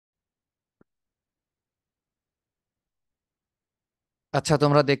আচ্ছা,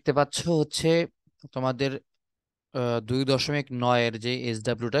 তোমরা দেখতে পাচ্ছ হচ্ছে তোমাদের 2.9 এর যে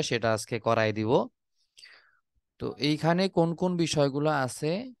SWটা সেটা আজকে করাই দিব। তো এইখানে কোন কোন বিষয়গুলো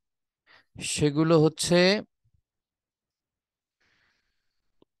আছে সেগুলো হচ্ছে,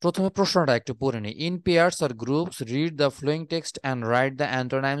 প্রথমে প্রশ্নটা একটু পড়ে নিই। In pairs or groups read the following text and write the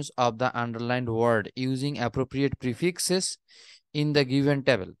অ্যান্টোনাইমস of the underlined word using appropriate prefixes in the given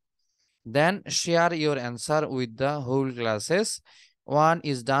table. Then share your answer with the whole classes. One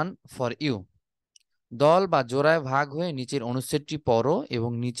is done for you. দল বা জোড়ায় ভাগ হয়ে নিচের অনুচ্ছেদটি পড়ো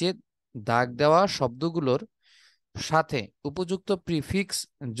এবং নিচে দাগ দেওয়া শব্দগুলোর সাথে উপযুক্ত প্রিফিক্স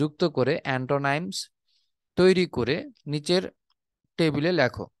যুক্ত করে অ্যান্টোনাইমস তৈরি করে নিচের টেবিলে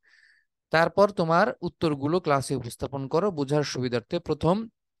লেখো। তারপর তোমার উত্তরগুলো ক্লাসে উপস্থাপন করো বোঝার সুবিধার্থে। প্রথম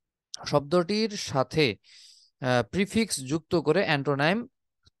শব্দটির সাথে প্রিফিক্স যুক্ত করে অ্যান্টোনাইম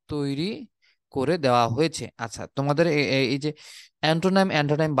তৈরি করে দেওয়া হয়েছে। আচ্ছা, তোমাদের এই যে অ্যান্টোনাইম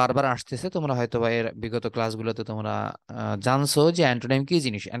অ্যান্টোনাইম বারবার আসতেছে, তোমরা হয়তো বা এর বিগত ক্লাসগুলোতে তোমরা জানছো যে অ্যান্টোনাইম কি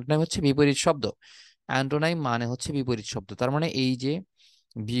জিনিস। অ্যান্টোনাইম হচ্ছে বিপরীত শব্দ। অ্যান্টোনাইম মানে হচ্ছে বিপরীত শব্দ। তার মানে এই যে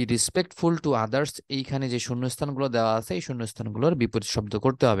বি রেসপেক্টফুল টু আদার্স, এইখানে যে শূন্যস্থানগুলো দেওয়া আছে এই শূন্যস্থানগুলোর বিপরীত শব্দ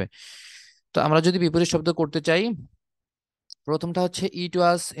করতে হবে। তো আমরা যদি বিপরীত শব্দ করতে চাই, প্রথমটা হচ্ছে ইট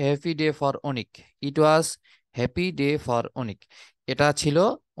was happy day for Anik. It was happy day for অনিক, এটা ছিল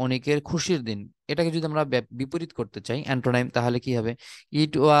অনিকের খুশির দিন। এটাকে যদি আমরা বিপরীত করতে চাই অ্যান্টোনাইম, তাহলে কি হবে?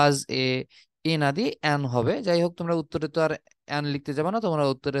 ইট ওয়াজ এ না দিয়ে অ্যান হবে। যাই হোক, তোমরা উত্তরে তো আর অ্যান লিখতে যাবে না, তোমরা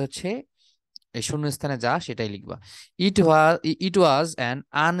উত্তরে হচ্ছে এই শূন্যস্থানে যা সেটাই লিখবা। ইট was an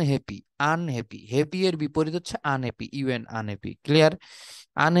unhappy. Unhappy, happy এর বিপরীত হচ্ছে unhappy, UN, unhappy. Clear?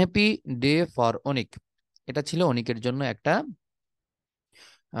 Unhappy day for অনিক, এটা ছিল অনিকের জন্য একটা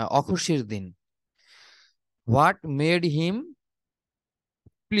অখুশির দিন। হোয়াট মেড হিম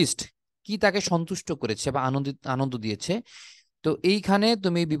প্লিজড, কি তাকে সন্তুষ্ট করেছে বা আনন্দ দিয়েছে। তো এইখানে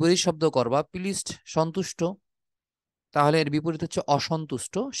তুমি বিপরীত শব্দ করবা প্লিজড, সন্তুষ্ট। তাহলে এর বিপরীত হচ্ছে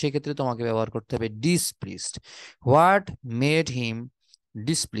অসন্তুষ্ট, সেক্ষেত্রে তোমাকে ব্যবহার করতে হবে ডিসপ্লিজড। What made him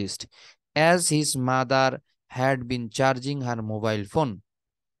ডিসপ্লিজড as his mother had been charging her mobile phone.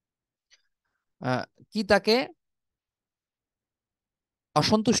 কি তাকে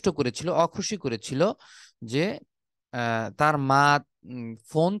অসন্তুষ্ট করেছিল, অখুশি করেছিল যে তার মা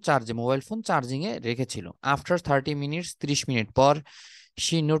মোবাইল ফোন চার্জিং এ রেখেছিল। আফটার 30 মিনিটস, 30 মিনিট পর,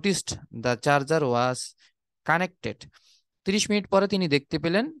 she noticed the charger was connected. 30 minute পরে তিনি দেখতে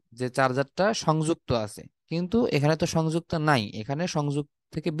পেলেন যে চার্জারটা সংযুক্ত আছে, কিন্তু এখানে তো সংযুক্ত নাই, এখানে সংযোগ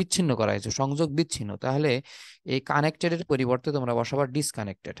থেকে বিচ্ছিন্ন করা হয়েছে, সংযোগ বিচ্ছিন্ন। তাহলে এই কানেক্টেড এর পরিবর্তে তোমরা বসাবা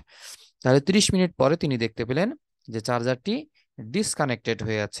ডিসকানেক্টেড। তাহলে 30 মিনিট পরে তিনি দেখতে পেলেন যে চার্জারটি ডিসকানেক্টেড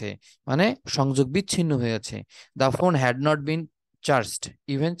হয়ে আছে, মানে সংযোগ বিচ্ছিন্ন হয়ে আছে। The phone had not been charged,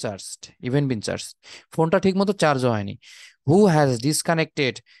 even bin charged, ফোনটা ঠিক মতো চার্জ হয়নি। Who has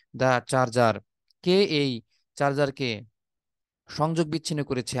disconnected the charger, কে এই চার্জারকে সংযোগ বিচ্ছিন্ন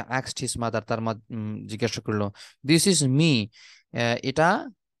করেছে? আস্কড হিজ মাদার, তার মা জিজ্ঞাসা করলো। দিস ইজ মি, এটা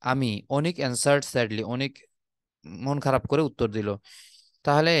আমি। অনিক অ্যান্সার্ড স্যাডলি, অনিক মন খারাপ করে উত্তর দিল।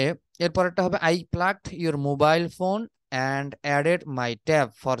 তাহলে এরপরেরটা হবে I plugged your mobile phone and added my tab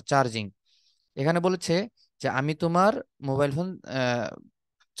for charging. এখানে বলেছে যে আমি তোমার মোবাইল ফোন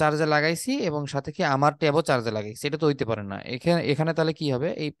চার্জে লাগাইছি এবং সাথে কি আমার ট্যাবও চার্জে লাগাইছি। এটা তো হইতে পারে না। এখানে এখানে তাহলে কি হবে?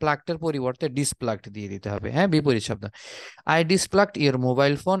 এই প্লাগটার পরিবর্তে ডিসপ্লাগড দিয়ে দিতে হবে। হ্যাঁ, বিপরীত শব্দ। আই ডিসপ্লাগড ইউর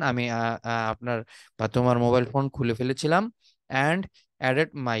মোবাইল ফোন, আমি আপনার বা তোমার মোবাইল ফোন খুলে ফেলেছিলাম। And added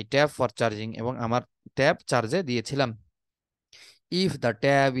my tab for charging, এবং আমার ট্যাব চার্জে দিয়েছিলাম। If the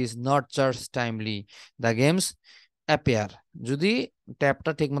tab is not charge timely the games appear, যদি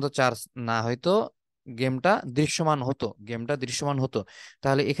ট্যাবটা ঠিকমতো চার্জ না হইতো গেমটা দৃশ্যমান হতো।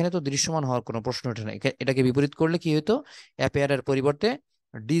 তাহলে এখানে তো দৃশ্যমান হওয়ার কোনো প্রশ্ন ওঠে না। এটাকে বিপরীত করলে কি হতো? অ্যাপিয়ারের পরিবর্তে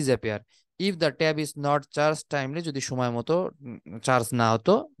ডিজ appear. If the tab is not charge timely, যদি সময় মতো চার্জ না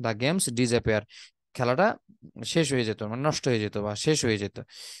হতো, দ্য গেমস ডিজ অ্যাপিয়ার, খেলাটা শেষ হয়ে যেত, মানে নষ্ট হয়ে যেত বা শেষ হয়ে যেত,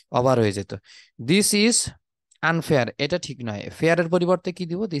 ওভার হয়ে যেত। দিস ইজ আনফেয়ার, এটা ঠিক নয়। ফেয়ারের পরিবর্তে কি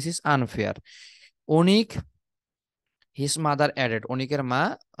দিব? This is unfair. Anik his mother added, অনিকের মা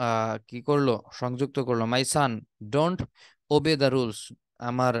কি করলো? সংযুক্ত করলো। মাই সান ডোন্ট ওবে দ্য রুলস,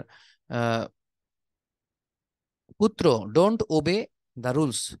 আমার আহ, পুত্র ডোন্ট ওবে দ্য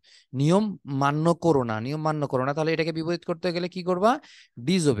রুলস, নিয়ম মান্য করো না, নিয়ম মান্য করো না। তাহলে এটাকে বিপরীত করতে গেলে কি করবা?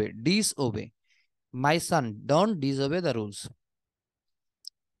 Dish ওবে। My San don't ডিসওবে the rules,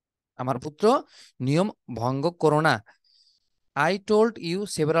 আমার পুত্র নিয়ম ভঙ্গ করো না। I told you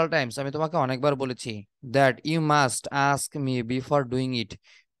several Times, আমি তোমাকে অনেকবার বলেছি। That you must ask me before doing it,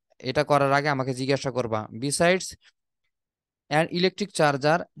 এটা করার আগে আমাকে জিজ্ঞাসা করবা। Besides an electric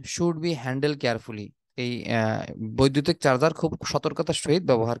charger should be handle carefully, এই বৈদ্যুতিক চার্জার খুব সতর্কতার সহিত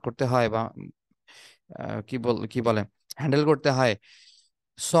ব্যবহার করতে হয়, বা কি বলে, হ্যান্ডেল করতে হয়।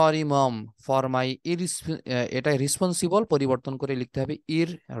 সরি মম ফর মাই এটা রিসপন্সিবল পরিবর্তন করে লিখতে হবে ইর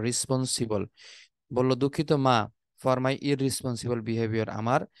রিসপন্সিবল। বললো দুঃখিত মা, ফর মাই ইর রিসপন্সিবল বিহেভিয়ার,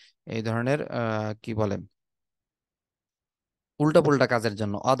 আমার এই ধরনের কি বলে, উল্টাপুল্টা কাজের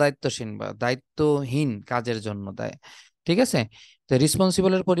জন্য, অদায়িত্বশীল বা দায়িত্বহীন কাজের জন্য দেয়। ঠিক আছে, তো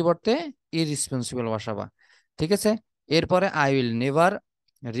রিসপন্সিবলের পরিবর্তে ইররিসপন্সিবল বসাবা। ঠিক আছে, এরপরে I will never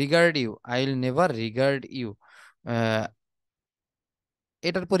regard you, I will never regard you,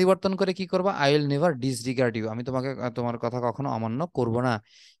 এটার পরিবর্তন করে কি করবা, I will never disregard you, আমি তোমাকে তোমার কথা কখনো অমান্য করব না,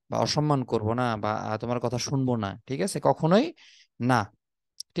 বা অসম্মান করব না, বা তোমার কথা শুনবো না, ঠিক আছে, কখনোই না।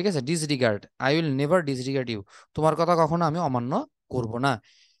 ঠিক আছে, disregard, I will never disregard you, তোমার কথা কখনো আমি অমান্য করব না।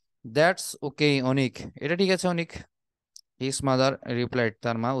 দ্যাটস ওকে অনিক, এটা ঠিক আছে অনিক। হিজ মাদার রিপ্লাইড,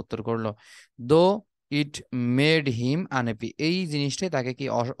 তার মা উত্তর করলো। দো ইট মেড হিম আনহ্যাপি, এই জিনিসটাই তাকে কি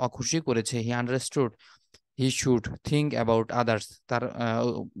অখুশি করেছে। হি understood he should think about others, তার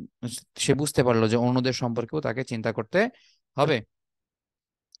সে বুঝতে পারলো যে অন্যদের সম্পর্কেও তাকে চিন্তা করতে হবে।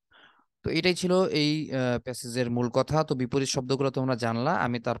 তো এটাই ছিল এই প্যাসেজের মূল কথা। তো বিপরীত শব্দগুলো তোমরা জানলা,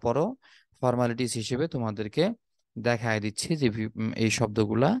 আমি তারপরও ফর্মালিটিস হিসেবে তোমাদেরকে দেখায় দিচ্ছি যে এই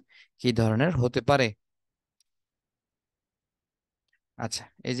শব্দগুলা কি ধরনের হতে পারে। আচ্ছা,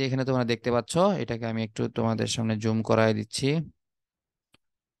 এই যে এখানে তোমরা দেখতে পাচ্ছ, এটাকে আমি একটু তোমাদের সামনে জুম করায় দিচ্ছি।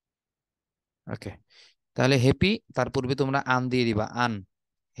 ওকে, তাহলে হ্যাপি, তার পূর্বে তোমরা আন দিয়ে দিবা, আন।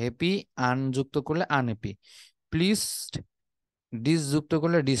 হ্যাপি আন যুক্ত করলে আনহ্যাপি। প্লিজড ডিস যুক্ত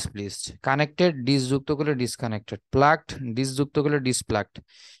করলে ডিসপ্লিসড। কানেক্টেড ডিস যুক্ত করলে ডিসকানেক্টেড। প্লাগড ডিস যুক্ত করলে ডিসপ্লাগড।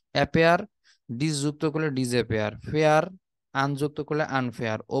 অ্যাপেয়ার ডিস যুক্ত করলে ডিসঅ্যাপেয়ার। ফেয়ার আন যুক্ত করলে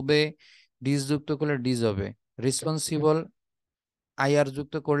আনফেয়ার। ওবে ডিস যুক্ত করলে ডিসওবে। রেসপন্সিবল আইআর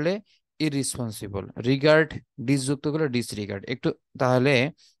যুক্ত করলে ইররিসপন্সিবল। রিগার্ড ডিস যুক্ত করলে ডিসরিগার্ড। একটু তাহলে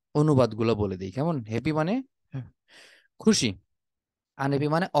অনুবাদগুলো বলে দিই কেমন। হ্যাপি মানে খুশি, আনহ্যাপি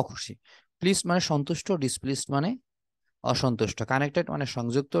মানে অখুশি, প্লিজ মানে সন্তুষ্ট, ডিসপ্লিসড মানে অসন্তুষ্ট, কানেক্টেড মানে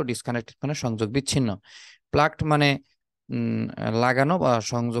সংযুক্ত, ডিসকানেক্টেড মানে সংযোগ বিচ্ছিন্ন, প্লাগড মানে লাগানো বা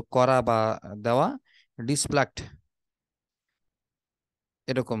সংযোগ করা বা দেওয়া, ডিসপ্লাগড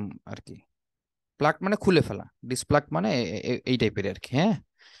এরকম আর কি। প্লাগ মানে খুলে ফেলা, ডিসপ্লাগ মানে এই টাইপের আর কি। হ্যাঁ,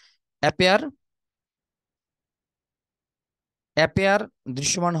 অ্যাপেয়ার, অ্যাপেয়ার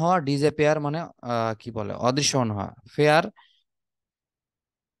দৃশ্যমান হওয়া, ডিসঅ্যাপেয়ার মানে কি বলে অদৃশ্যমান হওয়া। ফেয়ার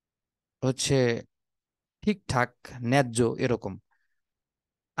হচ্ছে ঠিকঠাক, ন্যায্য এরকম।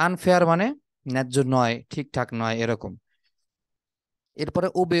 আনফেয়ার মানে ন্যায্য নয়, ঠিকঠাক নয় এরকম। এরপরে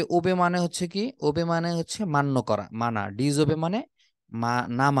ওবে, ওবে মানে হচ্ছে কি, ওবে মানে হচ্ছে মান্য করা, মানা। ডিসওবে মানে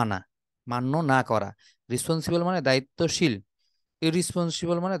না মানা, মান্য না করা। রেসপন্সিবল মানে দায়িত্বশীল।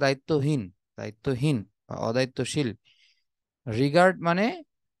 ইররিসপন্সিবল মানে দায়িত্বহীন, দায়িত্বহীন বা অদায়িত্বশীল। রিগার্ড মানে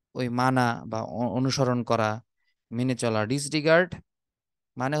ওই মানা বা অনুসরণ করা, মেনে চলা। ডিসরিগার্ড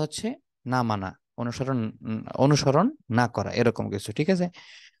মানে হচ্ছে না মানা, অনুসরণ না করা এরকম কিছু। ঠিক আছে,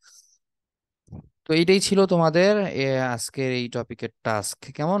 তো এইটাই ছিল তোমাদের আজকের এই টপিকের টাস্ক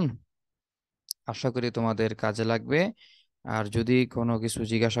কেমন। আশা করি তোমাদের কাজে লাগবে। আর যদি কোনো কিছু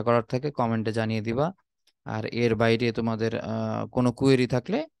জিজ্ঞাসা করার থাকে কমেন্টে জানিয়ে দিবা। আর এর বাইরে তোমাদের কোনো কুয়েরি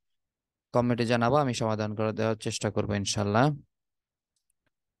থাকলে কমেন্টে জানাবা, আমি সমাধান করে দেওয়ার চেষ্টা করবো ইনশাল্লাহ।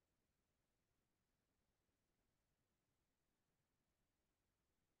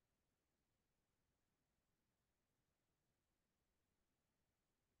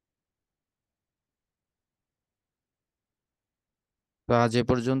 তো আজ এ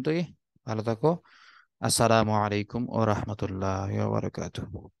পর্যন্তই, ভালো থাকো। আসসালামু আলাইকুম ও রহমতুল্লাহ ওয়া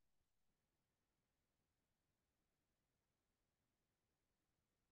বারাকাতুহু।